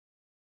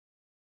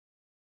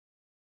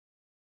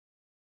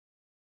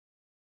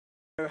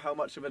How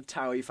much of a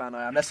Towie fan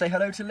I am. Let's say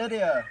hello to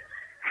Lydia.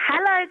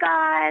 Hello,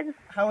 guys.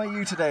 How are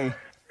you today?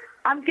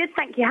 I'm good,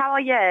 thank you. How are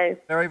you?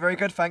 Very, very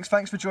good, thanks.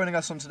 Thanks for joining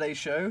us on today's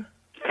show.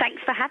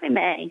 Thanks for having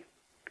me.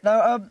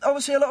 Now,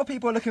 obviously a lot of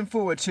people are looking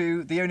forward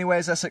to the Only Way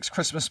is Essex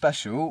Christmas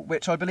special,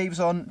 which I believe is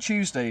on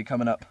Tuesday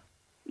coming up.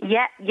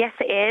 Yeah, yes,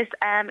 it is.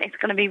 It's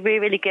going to be really,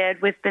 really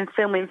good. We've been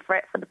filming for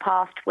it for the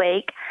past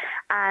week,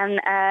 and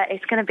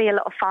it's going to be a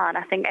lot of fun.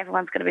 I think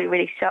everyone's going to be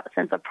really shocked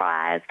and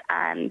surprised,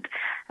 and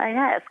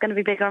yeah, it's going to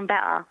be bigger and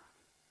better.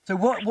 So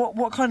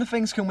what kind of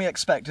things can we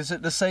expect? Is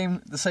it the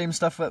same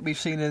stuff that we've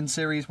seen in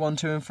series 1,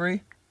 2 and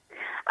 3?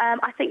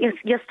 I think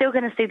you're still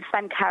going to see the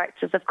same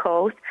characters, of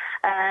course,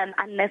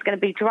 and there's going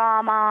to be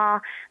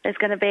drama, there's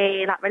going to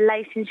be like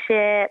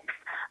relationships.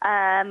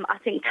 I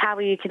think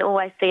Towie, you can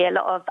always see a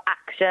lot of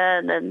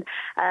action and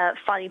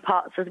funny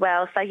parts as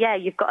well. So yeah,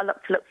 you've got a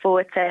lot to look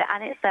forward to,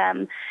 and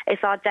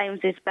it's our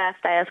James's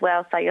birthday as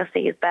well. So you'll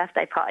see his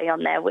birthday party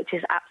on there, which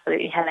is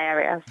absolutely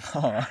hilarious.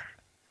 Oh.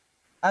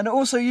 And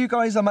also, you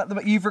guys,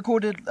 you've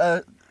recorded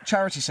a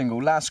charity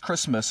single last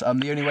Christmas. The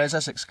Only Way is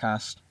Essex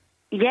cast.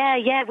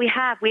 Yeah, we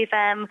have.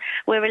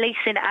 We're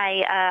releasing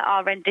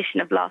our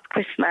rendition of Last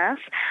Christmas,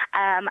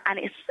 and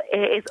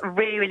it's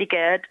really, really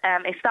good.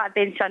 It started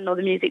being shown on all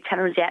the music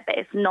channels yet, but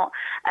it's not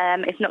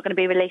going to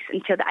be released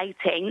until the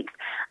 18th.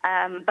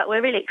 But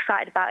we're really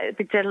excited about it. We've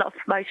been doing a lot of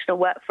promotional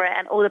work for it,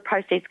 and all the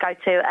proceeds go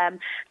to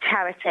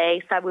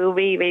charity. So we were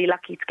really, really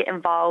lucky to get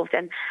involved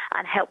and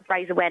help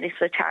raise awareness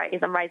for the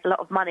charities and raise a lot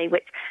of money.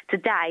 Which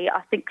today,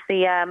 I think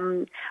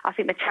the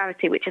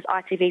charity, which is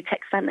ITV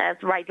Tech Centre,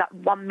 has raised like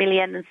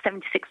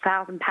 £1,076,000,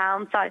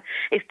 so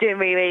it's doing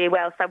really, really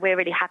well. So we're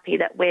really happy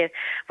that we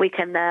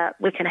can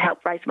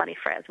help raise money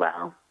for it as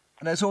well.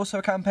 And there's also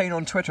a campaign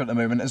on Twitter at the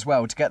moment as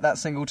well to get that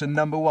single to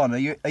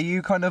 #1. Are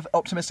you kind of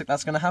optimistic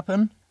that's going to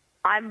happen?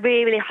 I'm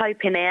really, really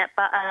hoping it,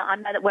 but I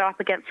know that we're up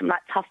against some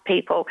like tough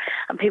people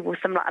and people with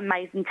some like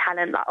amazing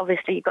talent. Like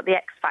obviously you've got the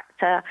X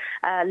Factor,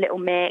 Little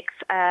Mix,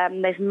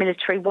 there's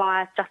Military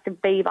Wife, Justin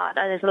Bieber. I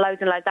know there's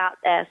loads and loads out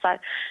there. So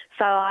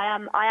I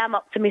am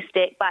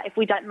optimistic, but if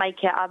we don't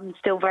make it, I'm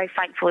still very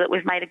thankful that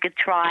we've made a good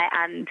try.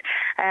 And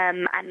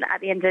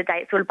at the end of the day,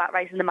 it's all about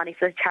raising the money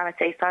for the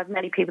charity. So as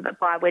many people that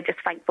buy, we're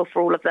just thankful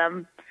for all of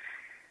them.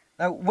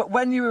 Now,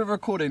 when you were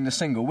recording the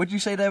single, would you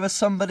say there was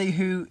somebody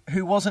who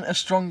wasn't as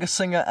strong a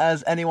singer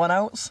as anyone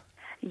else?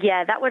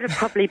 Yeah, that would have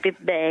probably been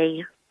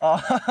me. Oh.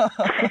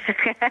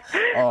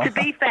 To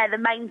be fair, the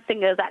main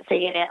singers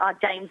actually in it are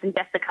James and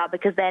Jessica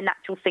because they're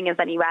natural singers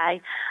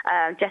anyway.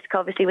 Jessica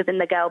obviously was in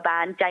the girl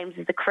band, James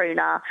is the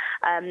crooner,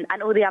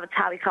 and all the other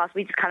Towie cast,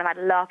 we just kind of had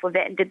a laugh with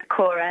it and did the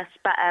chorus,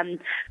 but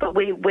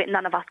we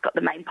none of us got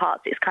the main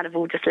parts. It's kind of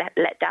all just let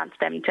down to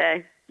them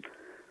too.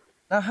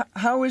 Now,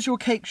 how is your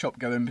cake shop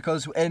going?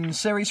 Because in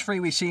Series 3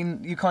 we've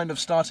seen you kind of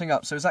starting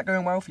up, so is that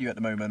going well for you at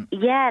the moment?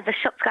 Yeah, the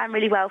shop's going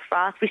really well for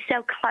us. We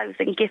sell clothes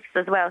and gifts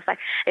as well, so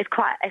it's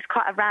quite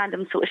a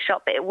random sort of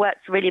shop, but it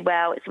works really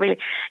well. It's really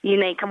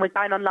unique, and we're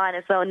going online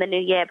as well in the new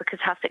year because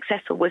how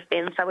successful we've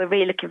been, so we're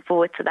really looking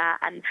forward to that,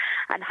 and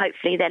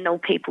hopefully then all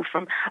people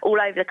from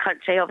all over the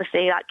country,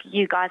 obviously, like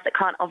you guys that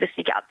can't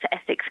obviously get up to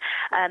Essex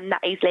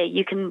that easily,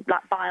 you can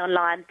like buy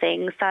online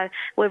things, so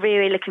we're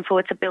really looking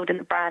forward to building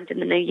the brand in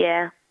the new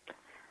year.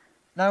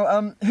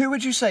 Now, who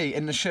would you say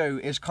in the show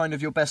is kind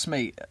of your best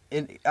mate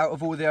out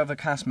of all the other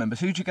cast members?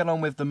 Who do you get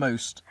on with the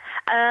most?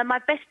 My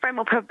best friend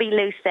will probably be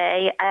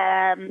Lucy.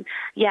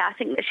 Yeah, I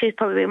think that she's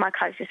probably my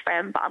closest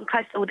friend, but I'm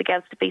close to all the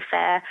girls, to be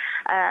fair.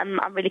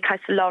 I'm really close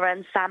to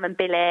Lauren, Sam and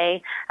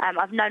Billy.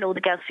 I've known all the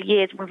girls for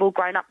years and we've all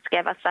grown up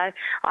together, so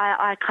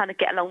I kind of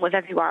get along with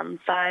everyone.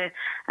 So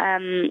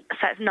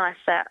it's nice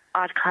that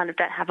I kind of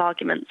don't have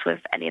arguments with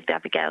any of the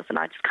other girls and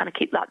I just kind of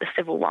keep like the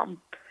civil one.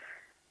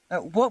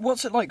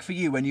 What's it like for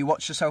you when you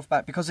watch yourself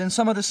back? Because in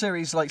some of the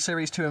series, like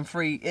Series 2 and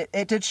 3,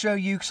 it did show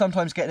you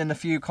sometimes getting in a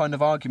few kind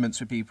of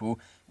arguments with people.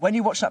 When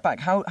you watch that back,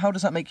 how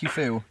does that make you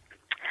feel?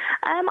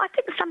 I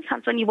think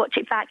sometimes when you watch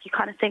it back, you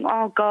kind of think,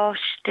 oh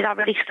gosh, did I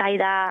really say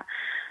that?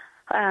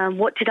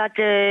 What did I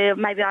do?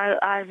 Maybe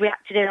I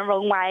reacted in a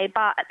wrong way.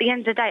 But at the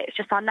end of the day, it's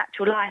just our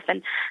natural life.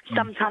 And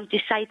sometimes you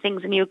say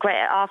things and you regret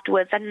it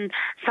afterwards. And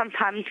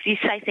sometimes you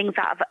say things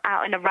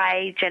out in a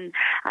rage and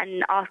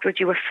afterwards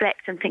you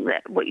reflect and think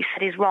that what you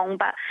said is wrong.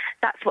 But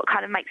that's what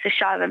kind of makes the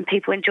show and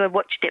people enjoy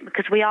watching it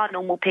because we are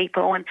normal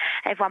people and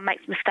everyone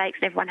makes mistakes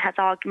and everyone has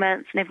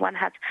arguments and everyone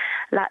has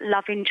like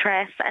love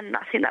interests. And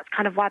I think that's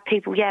kind of why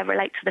people,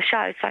 relate to the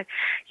show. So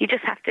you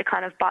just have to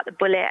kind of bite the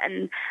bullet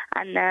and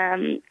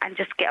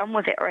just get on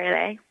with it,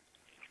 really.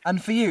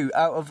 And for you,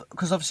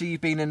 because obviously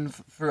you've been in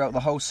throughout the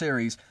whole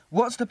series,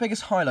 what's the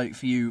biggest highlight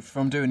for you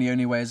from doing The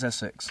Only Way is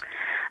Essex?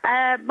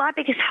 My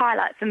biggest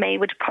highlight for me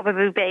would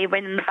probably be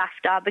winning the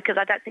BAFTA, because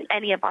I don't think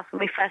any of us, when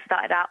we first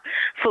started out,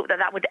 thought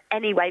that would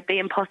anyway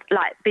be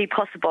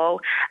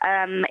possible.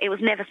 It was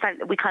never something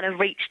that we kind of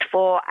reached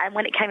for, and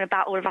when it came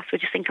about, all of us were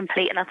just in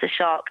complete and utter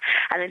shock.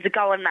 And then to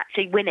go on and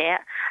actually win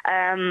it,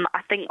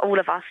 I think all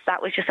of us,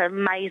 that was just an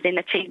amazing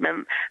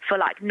achievement for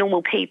like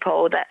normal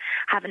people that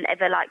haven't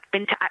ever like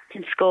been to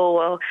acting school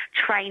or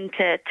trained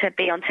to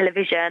be on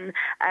television.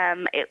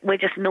 We're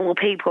just normal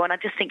people, and I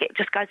just think it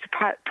just goes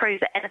to prove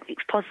that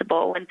anything's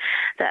possible, and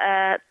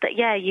that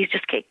yeah, you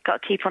just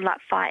got to keep on like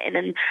fighting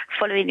and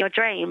following your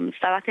dreams.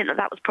 So I think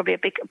that was probably a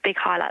big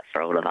highlight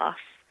for all of us.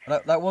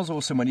 That was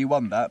awesome when you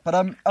won that, but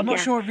I'm not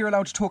sure if you're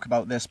allowed to talk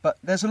about this, but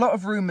there's a lot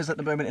of rumours at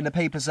the moment in the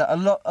papers that a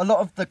lot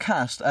of the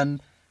cast,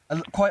 and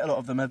quite a lot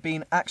of them, have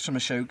been axed from the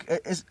show.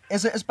 Is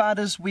it as bad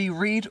as we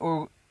read,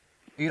 or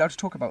are you allowed to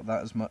talk about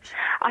that as much?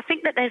 I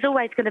think that there's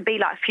always going to be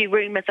like a few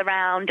rumours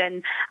around,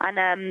 and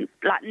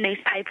like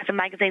newspapers and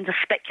magazines are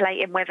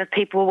speculating whether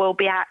people will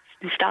be axed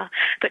and stuff.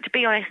 But to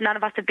be honest, none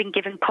of us have been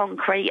given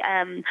concrete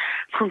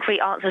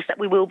answers that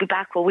we will be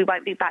back or we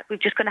won't be back. We're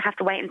just going to have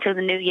to wait until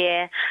the new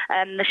year.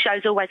 The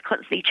show's always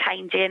constantly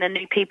changing, and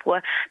new people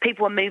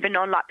are moving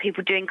on, like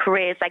people doing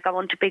careers. They go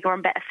on to bigger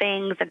and better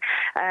things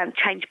and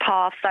change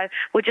paths. So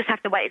we'll just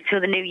have to wait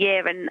until the new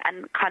year and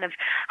kind of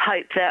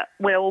hope that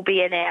we'll all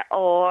be in it,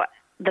 or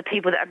the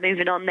people that are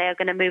moving on, they're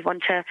going to move on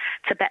to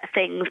better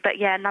things. But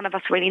yeah, none of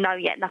us really know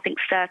yet.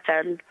 Nothing's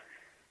certain.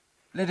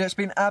 Lydia, it's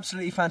been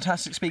absolutely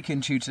fantastic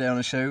speaking to you today on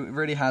the show. It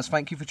really has.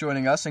 Thank you for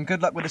joining us, and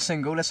good luck with the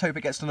single. Let's hope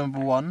it gets to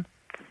 #1.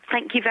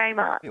 Thank you very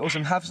much.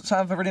 Awesome.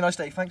 Have a really nice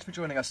day. Thanks for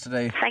joining us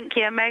today. Thank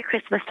you, and Merry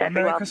Christmas to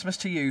everyone. Merry Christmas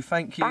to you.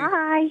 Thank you.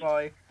 Bye.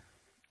 Bye.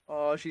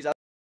 Oh, she's